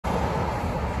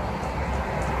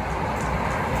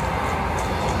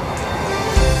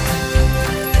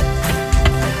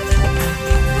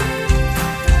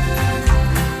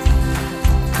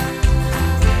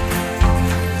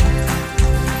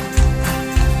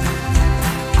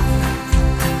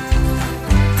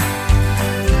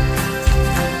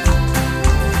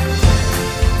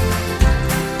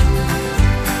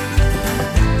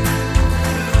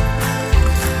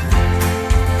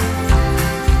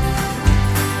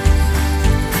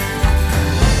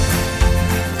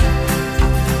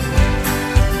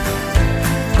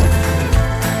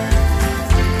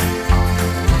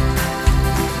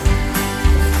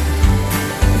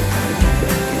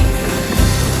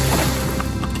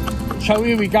So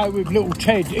here we go with little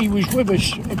Ted. He was with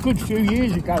us a good few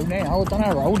years ago now. I don't know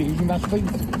how old he is. He must be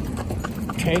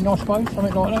 10, I suppose,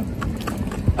 something like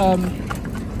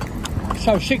that.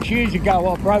 So 6 years ago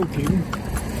I broke him.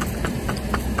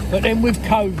 But then with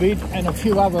COVID and a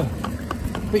few other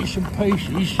bits and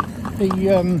pieces,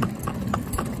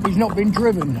 he's not been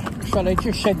driven. So they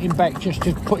just sent him back just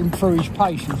to put him through his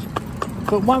paces.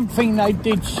 But one thing they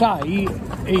did say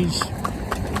is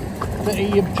that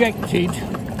he objected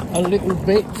a little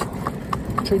bit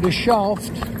to the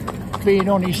shaft being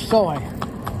on his thigh.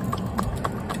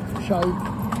 So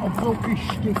I've got this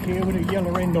stick here with a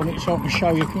yellow end on it so I can show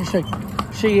you. You can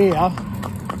see here,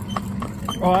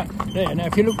 right there. Now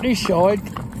if you look this side,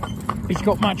 it's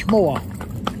got much more.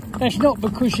 That's not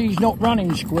because he's not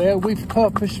running square. We've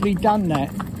purposely done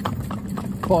that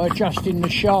by adjusting the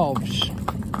shafts.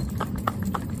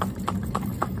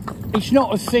 It's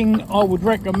not a thing I would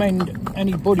recommend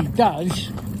anybody does,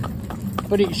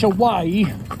 but it's a way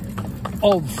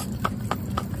of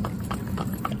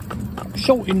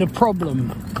sorting the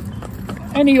problem.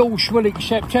 Any horse will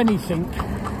accept anything,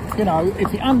 you know,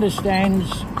 if it understands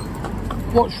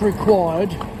what's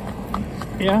required,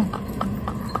 yeah,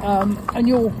 and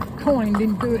you're kind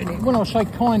in doing it. When I say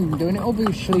kind in doing it,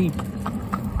 obviously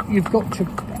you've got to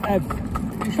have,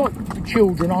 it's like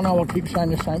children. I know I keep saying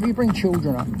the same, but you bring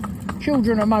children up.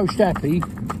 Children are most happy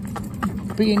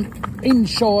being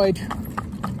inside,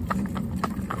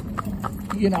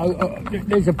 you know,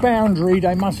 there's a boundary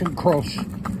they mustn't cross,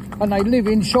 and they live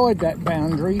inside that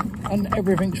boundary and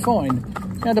everything's fine.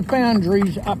 Now the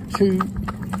boundary's up to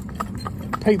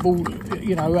people,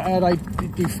 you know, how they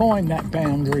define that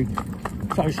boundary.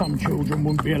 So some children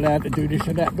wouldn't be allowed to do this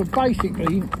or that, but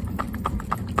basically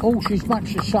horses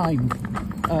much the same,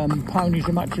 ponies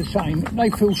are much the same.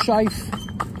 They feel safe,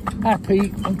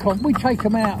 happy and we take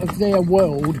them out of their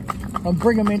world and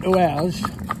bring them into ours,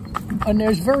 and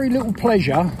there's very little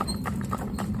pleasure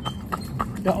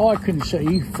that I can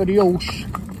see for the horse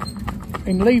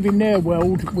in leaving their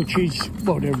world, which is,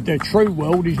 well, their true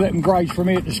world is let them graze from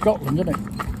here to Scotland, isn't it?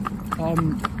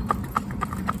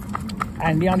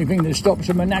 And the only thing that stops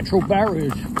them are natural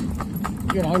barriers,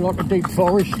 you know, like a deep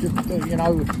forest, you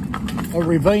know, a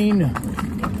ravine,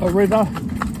 a river,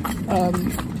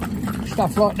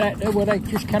 stuff like that, where they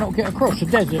just cannot get across the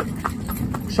desert.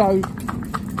 So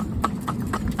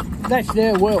that's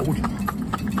their world.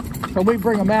 So we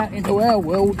bring them out into our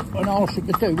world and ask them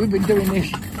to do. We've been doing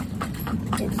this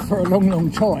for a long,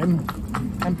 long time,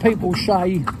 and people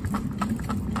say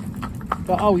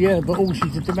that, oh yeah, but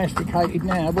horses are domesticated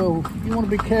now. Well, you want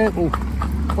to be careful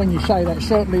when you say that.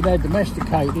 Certainly they're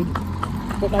domesticated,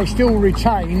 but they still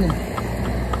retain,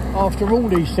 after all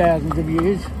these thousands of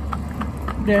years,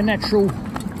 their natural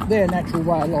way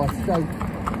of life. So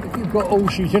if you've got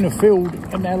horses in a field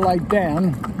and they're laid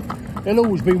down, there'll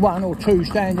always be one or two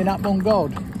standing up on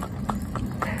guard.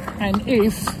 And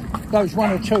if those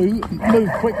one or two move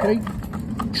quickly,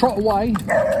 trot away,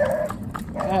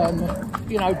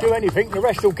 you know, do anything, the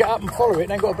rest will get up and follow it.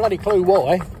 They ain't got a bloody clue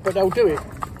why, but they'll do it.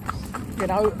 You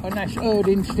know, and that's herd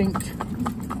instinct,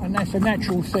 and that's a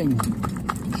natural thing.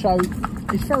 So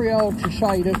it's very hard to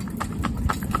say that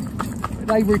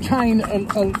they retain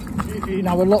you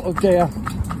know, a lot of their...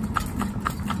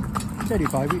 Steady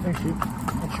baby, that's it.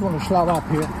 I just want to slow up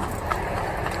here.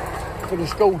 For the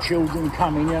school children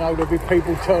coming, you know, there'll be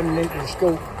people turning into the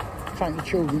school, taking the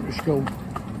children to school.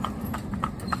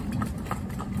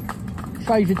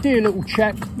 So he's a dear little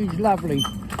chap, he's lovely.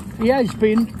 He has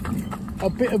been a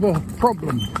bit of a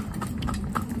problem.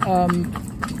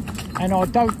 And I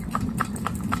don't,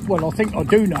 well, I think I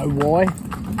do know why,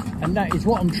 and that is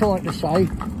what I'm trying to say.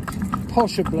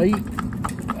 Possibly,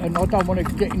 and I don't want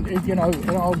to get into, you know,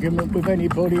 an argument with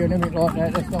anybody or anything like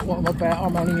that. That's not what I'm about.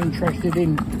 I'm only interested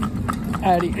in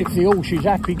if the horse is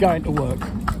happy going to work,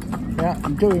 yeah,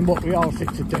 and doing what we ask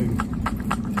it to do,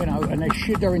 you know, and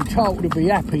they're entitled to be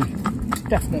happy,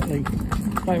 definitely.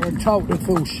 They're entitled to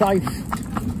feel safe,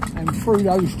 and through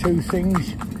those two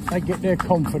things, they get their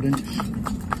confidence.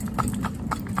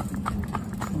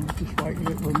 I'll just wait a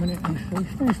little for a minute and see.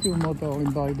 Stay still, my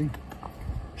darling baby.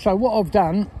 So what I've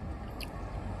done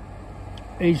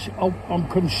is I'm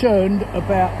concerned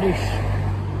about this,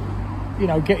 you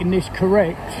know, getting this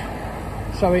correct,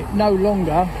 so it no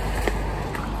longer,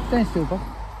 stand still, bud,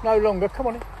 no longer, come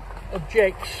on in,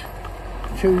 objects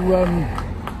to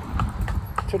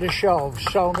the shafts.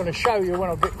 So I'm going to show you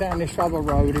when I get down this other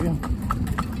road here.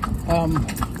 Oh,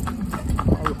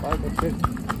 that's it.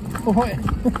 All right.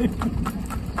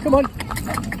 Come on.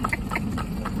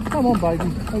 Come on,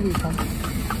 baby. Over you come.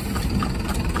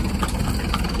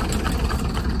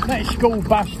 that school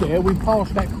bus there, we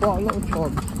passed that quite a lot of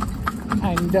times,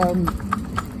 and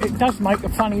it does make a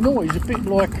funny noise, a bit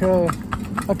like a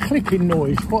clicking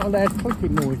noise, quite a loud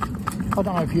clicking noise. I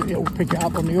don't know if it'll pick it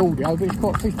up on the audio,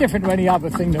 but it's different to any other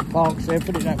thing that parks there,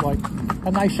 put it that way.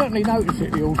 And they certainly notice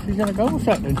it, the horses, and they go, what's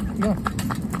that then? Yeah.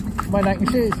 When they can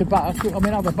see it's a bus, I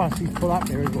mean other buses pull up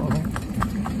there is what I mean.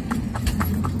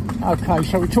 Okay,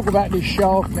 so we talk about this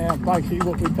shaft now, basically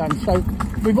what we've done. So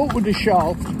we've altered the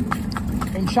shaft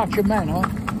in such a manner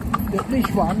that this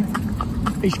one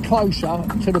is closer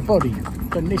to the body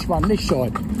than this one, this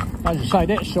side. As I say,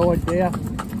 that side there,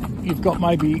 you've got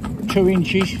maybe 2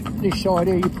 inches. This side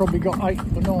here, you've probably got 8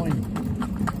 or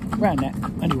 9. Around that,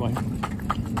 anyway.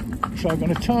 So I'm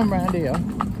going to turn round here.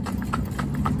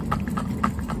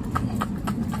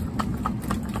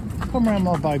 Come round,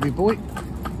 my baby boy.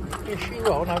 Yes, you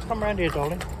are. No, come round here,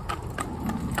 darling.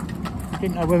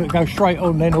 Didn't know whether it goes straight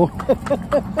on then or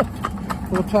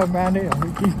turn round here.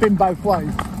 He's been both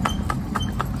ways.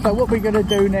 So what we're going to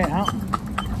do now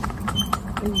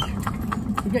is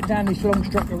we get down this long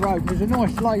stretch of road. There's a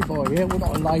nice lay-by here. Well,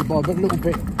 not a lay-by, but a little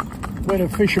bit where the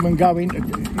fishermen go into,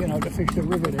 you know, to fish the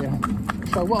river there.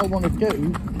 So what I want to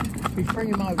do is bring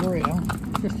him over here,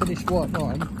 just to this white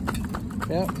line.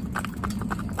 Yeah.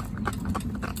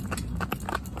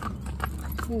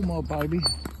 Oh, my baby.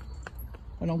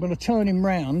 And I'm going to turn him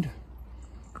round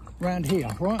here,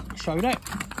 right? So that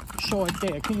side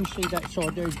there, can you see that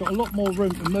side there? He's got a lot more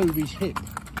room to move his hip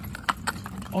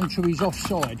onto his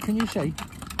offside. Can you see?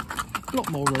 A lot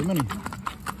more room, isn't he?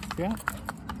 Yeah?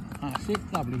 That's it,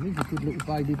 lovely. He's a good little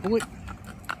baby boy.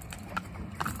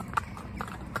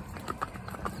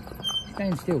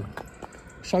 Stand still.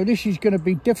 So this is going to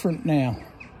be different now.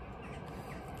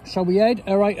 So we had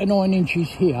our 8 or 9 inches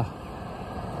here.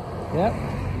 Yeah.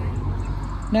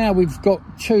 Now we've got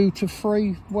 2 to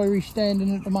 3 where he's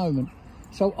standing at the moment.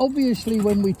 So obviously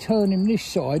when we turn him this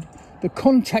side, the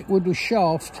contact with the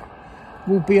shaft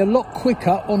will be a lot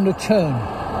quicker on the turn.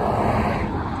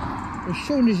 As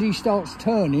soon as he starts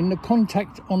turning, the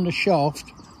contact on the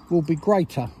shaft will be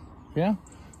greater. Yeah.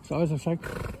 So as I say,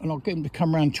 and I'll get him to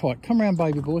come round tight. Come round,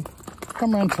 baby boy.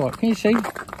 Come round tight. Can you see?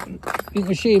 You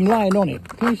can see him laying on it.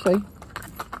 Can you see?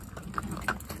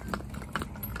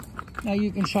 Now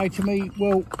you can say to me,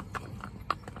 well,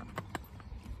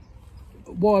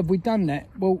 why have we done that?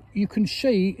 Well, you can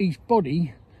see his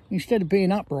body, instead of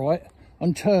being upright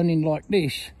and turning like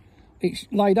this, it's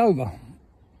laid over.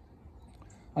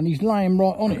 And he's laying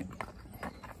right on it.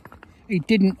 He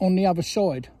didn't on the other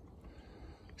side.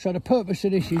 So the purpose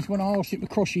of this is when I ask him to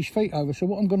cross his feet over. So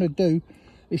what I'm going to do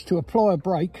is to apply a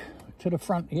brake to the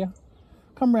front here.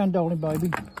 Come round, darling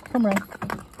baby. Come round.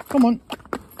 Come on.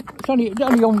 It's only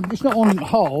on, it's not on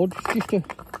hard, it's just a,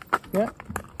 yeah.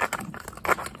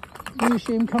 Can you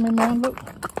see him coming round, look?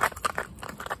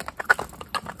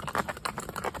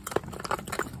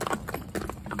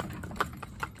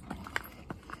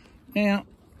 Now,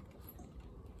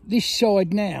 this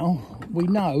side now, we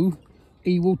know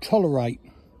he will tolerate.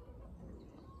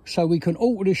 So we can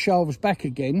alter the shafts back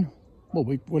again.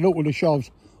 Well, we'll alter the shafts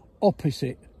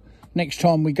opposite next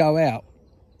time we go out.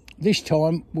 This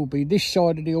time will be this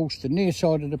side of the horse, the near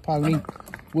side of the pony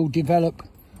will develop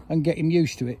and get him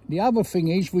used to it. The other thing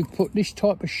is we've put this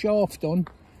type of shaft on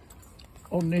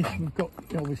this. We've got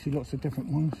obviously lots of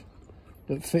different ones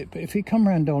that fit. But if you come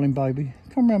round, darling baby,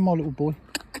 come round, my little boy.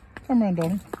 Come round,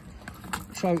 darling.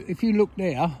 So if you look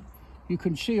there, you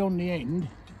can see on the end,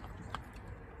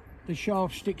 the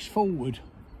shaft sticks forward.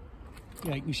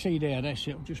 Yeah, you can see there, that's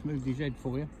it. I'll just move his head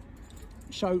for you.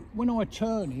 So when I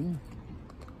turn him,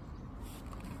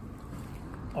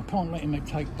 I can't let him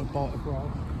take a bite of grass.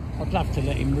 I'd love to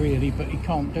let him really, but he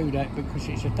can't do that because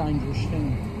it's a dangerous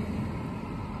thing.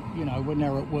 You know, when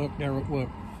they're at work, they're at work.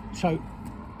 So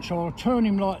I'll turn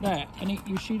him like that, and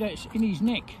you see that's in his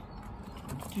neck.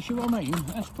 Do you see what I mean?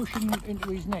 That's pushing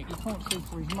into his neck. You can't see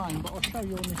for his mane, but I'll show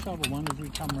you on this other one as we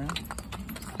come round.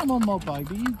 Come on, my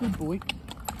baby, you good boy.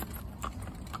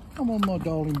 Come on, my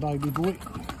darling baby boy.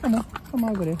 Come on, come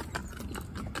over there.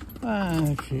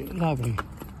 That's it, lovely.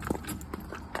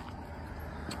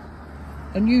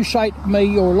 And you say to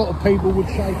me, or a lot of people would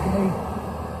say to me,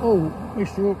 oh,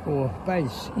 Mr. Hook or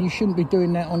Baz, you shouldn't be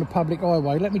doing that on the public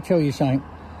highway. Let me tell you something.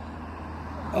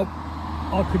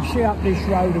 I can see up this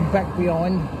road and back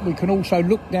behind. We can also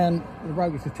look down the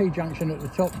road. It's a T-junction at the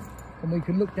top, and we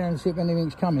can look down and see if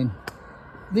anything's coming.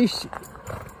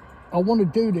 I want to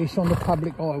do this on the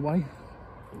public highway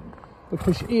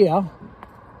because here,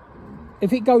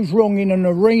 if it goes wrong in an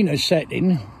arena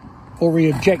setting or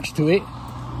he objects to it,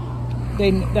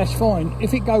 then that's fine.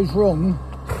 If it goes wrong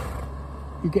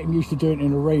you get him used to doing it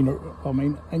in an arena, I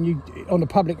mean, and you on the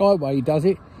public highway he does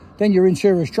it, then you're in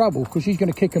serious trouble because he's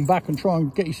going to kick him back and try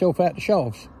and get yourself out the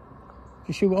shafts. Do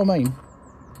you see what I mean?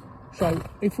 So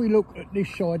if we look at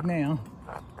this side now,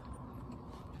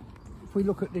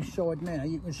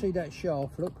 you can see that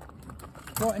shaft, look,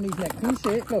 right in his neck. Can you see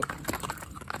it? Look,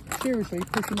 seriously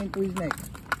pushing into his neck.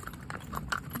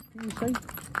 Can you see?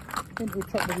 Into the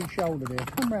top of his shoulder there.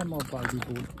 Come round, my baby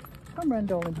boy. Come round,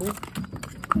 darling boy.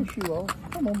 Yes, you are.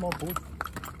 Come on, my boy.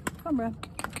 Come round.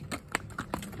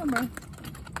 Come round.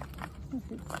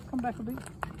 That's it. Come back a bit.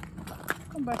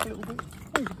 Come back a little bit.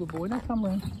 There's a good boy. Now come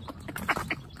round.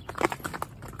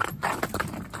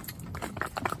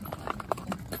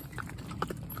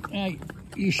 Now,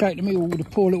 you say to me, oh, the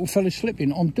poor little fella's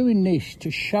slipping. I'm doing this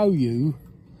to show you,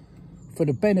 for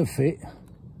the benefit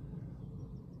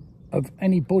of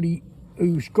anybody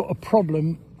who's got a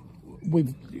problem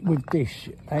with this,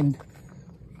 and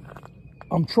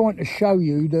I'm trying to show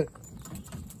you that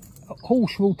a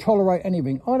horse will tolerate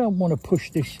anything. I don't want to push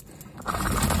this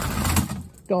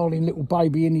darling little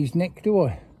baby in his neck, do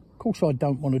I? Of course I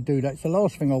don't want to do that. It's the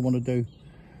last thing I want to do.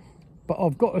 But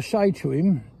I've got to say to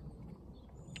him,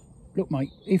 look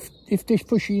mate, if this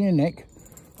pushes you in your neck,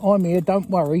 I'm here, don't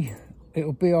worry,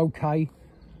 it'll be okay.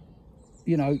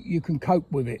 You know, you can cope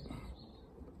with it.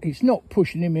 It's not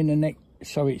pushing him in the neck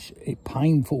so it's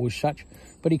painful as such,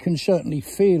 but he can certainly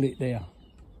feel it there.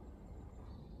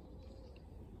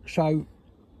 So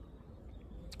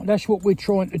that's what we're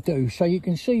trying to do. So you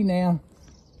can see now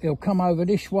he'll come over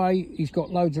this way. He's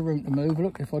got loads of room to move.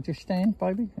 Look, if I just stand,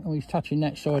 baby. Oh, he's touching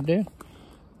that side there.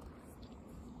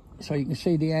 So you can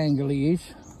see the angle he is.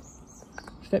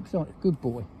 Steps on it, good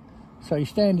boy. So he's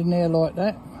standing there like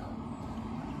that.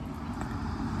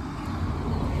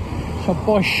 So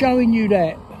by showing you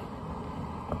that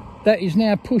is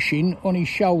now pushing on his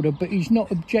shoulder, but he's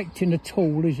not objecting at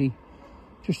all, is he?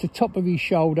 Just the top of his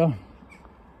shoulder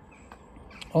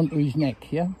onto his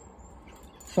neck, yeah?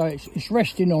 So it's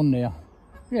resting on there.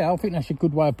 Yeah, I think that's a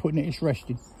good way of putting it, it's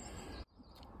resting.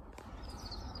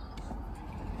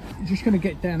 I'm just going to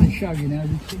get down and show you now.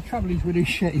 The trouble is with this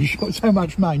shed, he's got so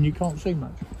much mane you can't see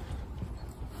much.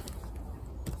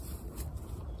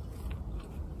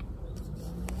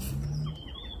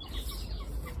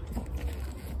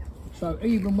 So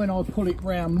even when I pull it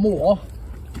round more,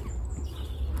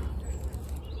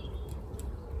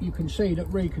 you can see that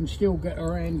Ree can still get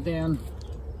her hand down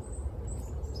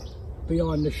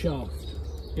behind the shaft.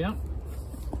 Yeah?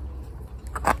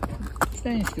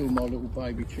 Stand still, my little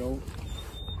baby child.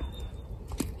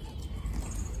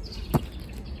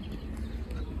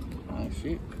 That's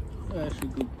it. That's a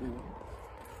good boy.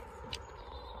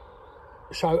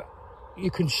 So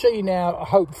you can see now,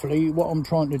 hopefully, what I'm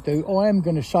trying to do. I am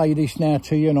going to say this now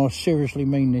to you, and I seriously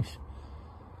mean this.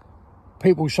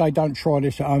 People say don't try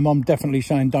this at home. I'm definitely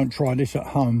saying don't try this at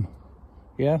home.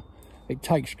 Yeah? It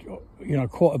takes, you know,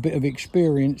 quite a bit of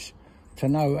experience to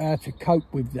know how to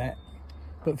cope with that.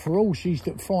 But for horses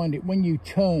that find it, when you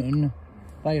turn,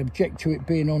 they object to it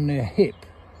being on their hip.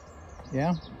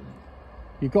 Yeah?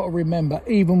 You've got to remember,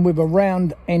 even with a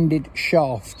round-ended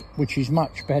shaft, which is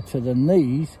much better than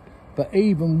these, but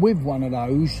even with one of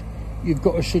those, you've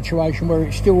got a situation where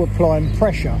it's still applying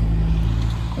pressure.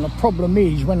 And the problem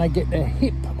is when they get their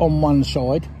hip on one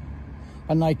side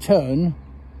and they turn,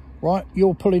 right,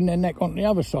 you're pulling their neck on the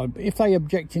other side. But if they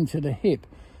object into the hip,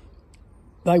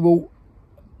 they will,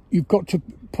 you've got to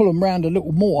pull them round a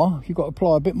little more. You've got to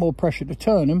apply a bit more pressure to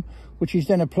turn them, which is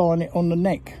then applying it on the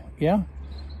neck, yeah?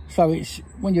 So it's,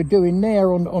 when you're doing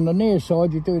there on the near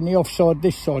side, you're doing the offside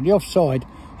this side. The offside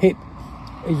hip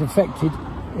is affected,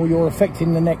 or you're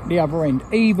affecting the neck the other end,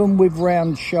 even with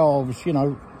round shafts, you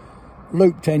know,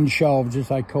 looped end shafts as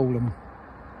they call them.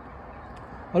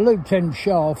 A looped end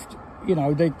shaft, you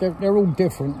know, they're all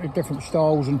different. They're different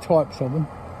styles and types of them.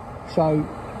 So,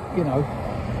 you know,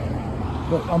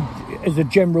 but as a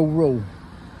general rule.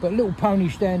 But little pony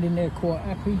standing there quite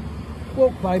happy.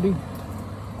 Walk, baby.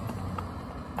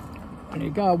 And you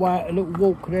go away at a little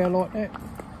walk there like that.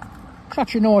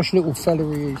 Such a nice little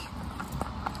fella he is.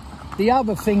 The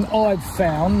other thing I've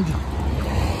found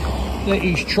that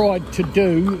he's tried to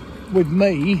do with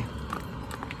me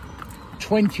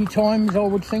 20 times, I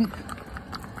would think.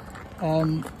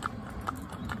 Oh,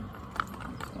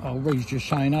 Ree's just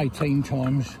saying 18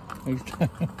 times.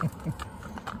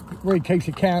 Ree keeps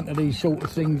account of these sort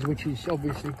of things, which is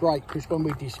obviously great, because when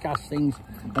we discuss things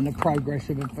and the progress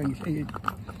of things,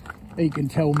 he can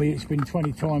tell me it's been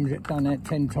 20 times, it's done that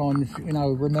 10 times, you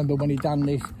know, remember when he done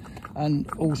this. And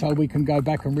also we can go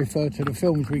back and refer to the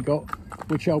films we got,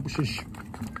 which helps us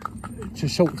to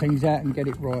sort things out and get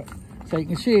it right. So you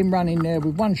can see him running there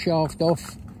with one shaft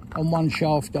off and one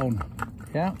shaft on,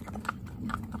 yeah?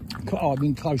 I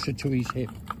mean closer to his hip.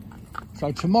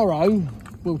 So tomorrow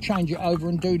we'll change it over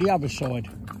and do the other side.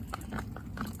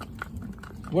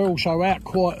 We're also out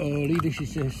quite early. This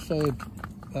is the third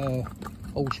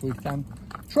horse we've done.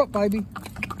 Trot, baby.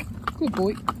 Good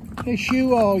boy. Yes,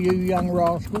 you are, you young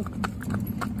rascal.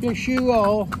 Yes, you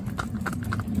are.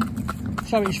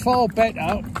 So it's far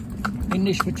better in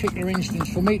this particular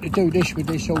instance for me to do this with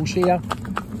this horse here,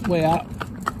 where,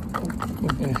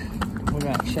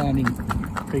 without sounding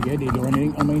big-headed or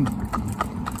anything, I mean,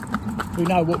 we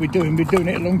know what we're doing it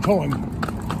a long time.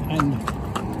 And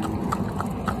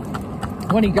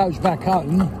when he goes back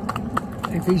home,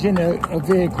 if he's in a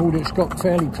vehicle that's got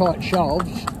fairly tight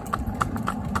shafts,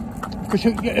 because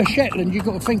a Shetland, you've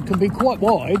got to think, can be quite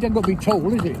wide, they've got to be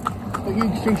tall, is it? But you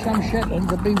can see some Shetlands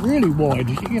that be really wide,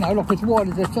 you know, like as wide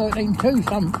as a 13.2,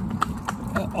 some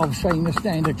I've seen the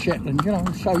standard Shetland, you know,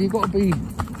 so you've got to be,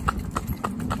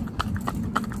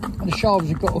 the shafts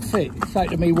have got to fit. Say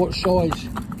to me, what size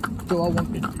do I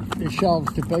want the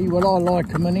shafts to be? Well, I like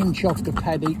them an inch off the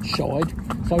pad each side.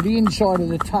 So the inside of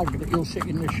the tug that you're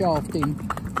sitting the shaft in,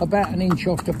 about an inch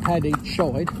off the pad each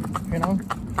side, you know.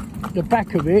 The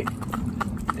back of it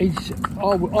is,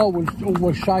 I would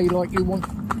always say, like you want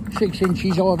 6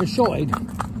 inches either side.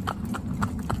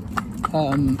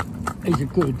 Is a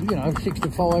good, you know,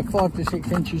 5 to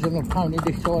 6 inches on the pony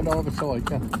this side, either side.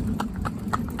 Yeah.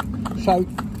 So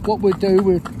what we'll do,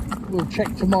 we'll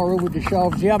check tomorrow with the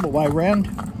shafts the other way round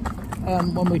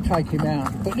when we take him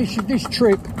out. But this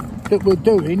trip that we're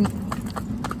doing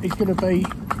is going to be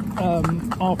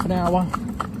half an hour,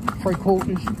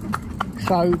 3/4.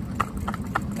 So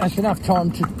that's enough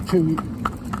time to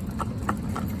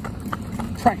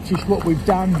practice what we've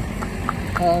done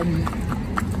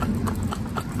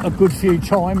a good few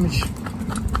times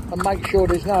and make sure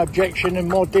there's no objection, and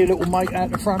my dear little mate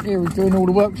out the front here is doing all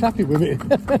the work's happy with it.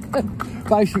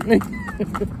 Basically.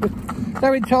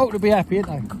 They're entitled to be happy, aren't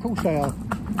they? Of course they are.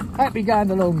 Happy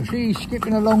going along. See, he's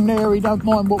skipping along there, he don't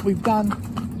mind what we've done,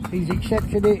 he's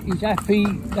accepted it, he's happy,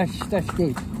 that's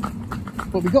good.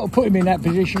 But we've got to put him in that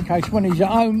position in case when he's at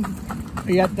home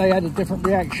they had a different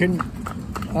reaction.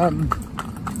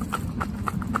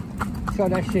 So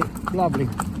that's it, lovely.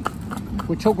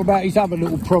 We'll talk about his other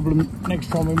little problem next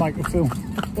time we make a film.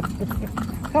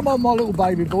 Come on, my little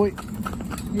baby boy,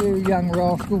 you young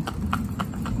rascal.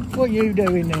 What are you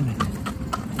doing then?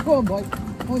 Go on, boy,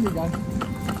 on you go.